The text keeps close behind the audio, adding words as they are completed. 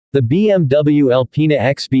The BMW ALPINA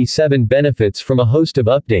XB7 benefits from a host of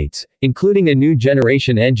updates, including a new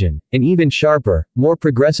generation engine, an even sharper, more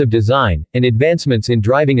progressive design, and advancements in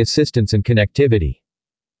driving assistance and connectivity.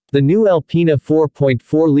 The new ALPINA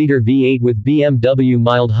 4.4-liter V8 with BMW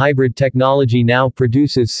mild hybrid technology now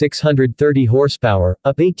produces 630 horsepower,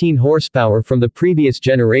 up 18 horsepower from the previous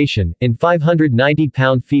generation, and 590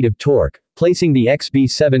 pound-feet of torque, placing the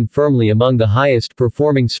XB7 firmly among the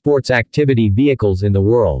highest-performing sports activity vehicles in the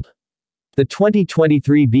world. The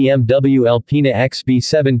 2023 BMW ALPINA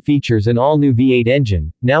XB7 features an all-new V8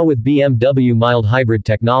 engine, now with BMW mild hybrid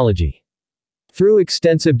technology. Through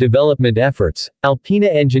extensive development efforts, ALPINA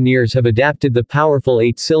engineers have adapted the powerful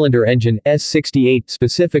 8-cylinder engine S68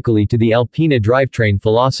 specifically to the ALPINA drivetrain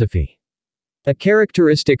philosophy. A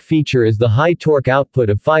characteristic feature is the high torque output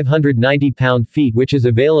of 590 pound-feet, which is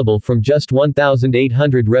available from just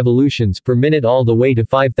 1,800 revolutions per minute all the way to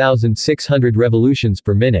 5,600 revolutions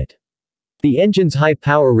per minute. The engine's high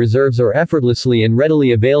power reserves are effortlessly and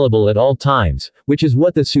readily available at all times, which is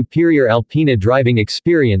what the superior ALPINA driving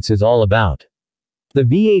experience is all about. The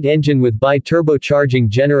V8 engine with bi-turbocharging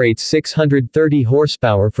generates 630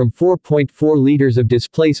 horsepower from 4.4 liters of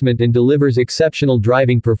displacement and delivers exceptional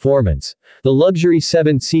driving performance. The luxury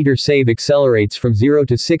 7-seater Save accelerates from 0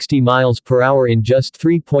 to 60 miles per hour in just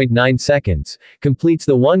 3.9 seconds, completes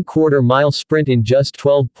the 1/4 mile sprint in just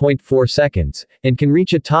 12.4 seconds, and can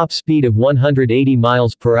reach a top speed of 180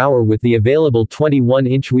 miles per hour with the available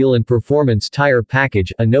 21-inch wheel and performance tire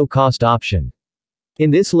package, a no-cost option. In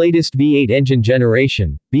this latest V8 engine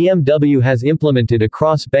generation, BMW has implemented a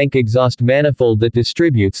cross-bank exhaust manifold that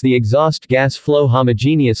distributes the exhaust gas flow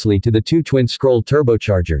homogeneously to the two twin-scroll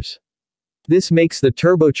turbochargers. This makes the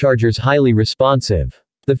turbochargers highly responsive.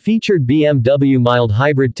 The featured BMW mild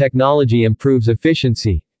hybrid technology improves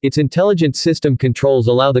efficiency. Its intelligent system controls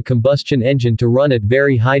allow the combustion engine to run at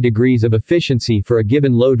very high degrees of efficiency for a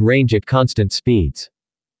given load range at constant speeds.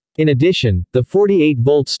 In addition, the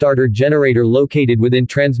 48-volt starter generator located within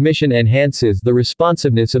transmission enhances the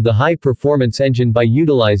responsiveness of the high-performance engine by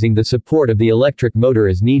utilizing the support of the electric motor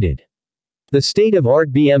as needed. The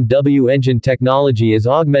state-of-the-art BMW engine technology is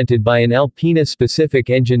augmented by an ALPINA-specific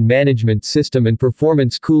engine management system and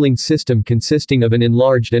performance cooling system consisting of an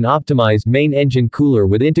enlarged and optimized main engine cooler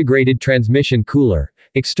with integrated transmission cooler,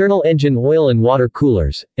 external engine oil and water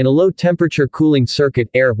coolers, and a low-temperature cooling circuit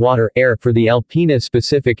air-water-air for the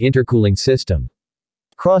ALPINA-specific intercooling system.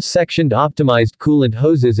 Cross-sectioned optimized coolant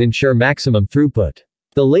hoses ensure maximum throughput.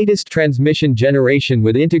 The latest transmission generation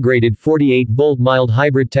with integrated 48-volt mild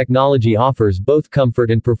hybrid technology offers both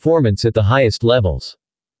comfort and performance at the highest levels.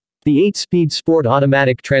 The 8-speed sport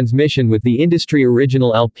automatic transmission with the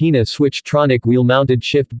industry-original ALPINA Switchtronic wheel-mounted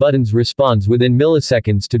shift buttons responds within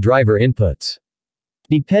milliseconds to driver inputs.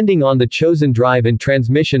 Depending on the chosen drive and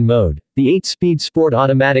transmission mode, the 8-speed sport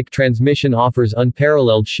automatic transmission offers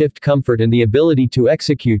unparalleled shift comfort and the ability to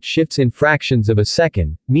execute shifts in fractions of a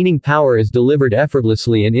second, meaning power is delivered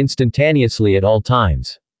effortlessly and instantaneously at all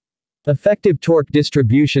times. Effective torque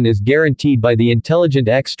distribution is guaranteed by the intelligent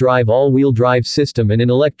X-Drive all-wheel drive system and an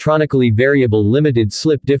electronically variable limited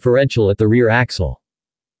slip differential at the rear axle.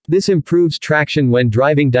 This improves traction when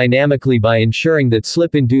driving dynamically by ensuring that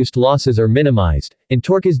slip-induced losses are minimized, and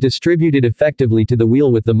torque is distributed effectively to the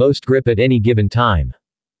wheel with the most grip at any given time.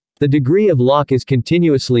 The degree of lock is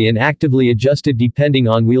continuously and actively adjusted depending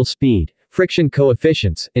on wheel speed, friction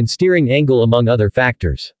coefficients, and steering angle among other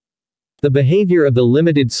factors. The behavior of the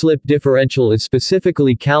limited slip differential is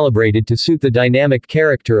specifically calibrated to suit the dynamic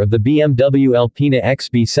character of the BMW ALPINA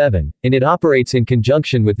XB7, and it operates in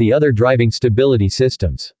conjunction with the other driving stability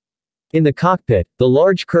systems. In the cockpit, the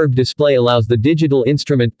large curved display allows the digital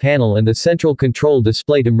instrument panel and the central control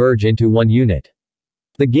display to merge into one unit.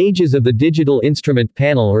 The gauges of the digital instrument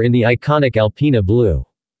panel are in the iconic ALPINA blue.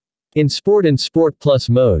 In Sport and Sport Plus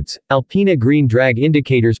modes, ALPINA green drag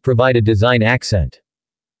indicators provide a design accent.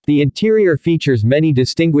 The interior features many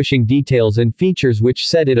distinguishing details and features which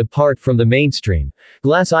set it apart from the mainstream.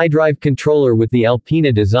 Glass iDrive controller with the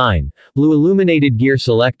ALPINA design, blue illuminated gear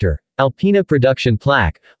selector, ALPINA production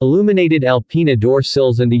plaque, illuminated ALPINA door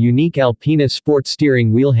sills and the unique ALPINA sport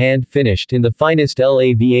steering wheel hand finished in the finest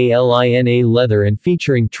LAVALINA leather and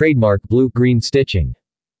featuring trademark blue-green stitching.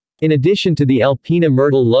 In addition to the ALPINA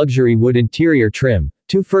Myrtle luxury wood interior trim,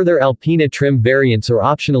 two further ALPINA trim variants are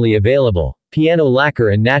optionally available: piano lacquer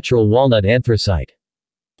and natural walnut anthracite.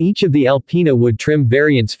 Each of the ALPINA wood trim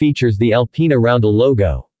variants features the ALPINA roundel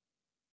logo.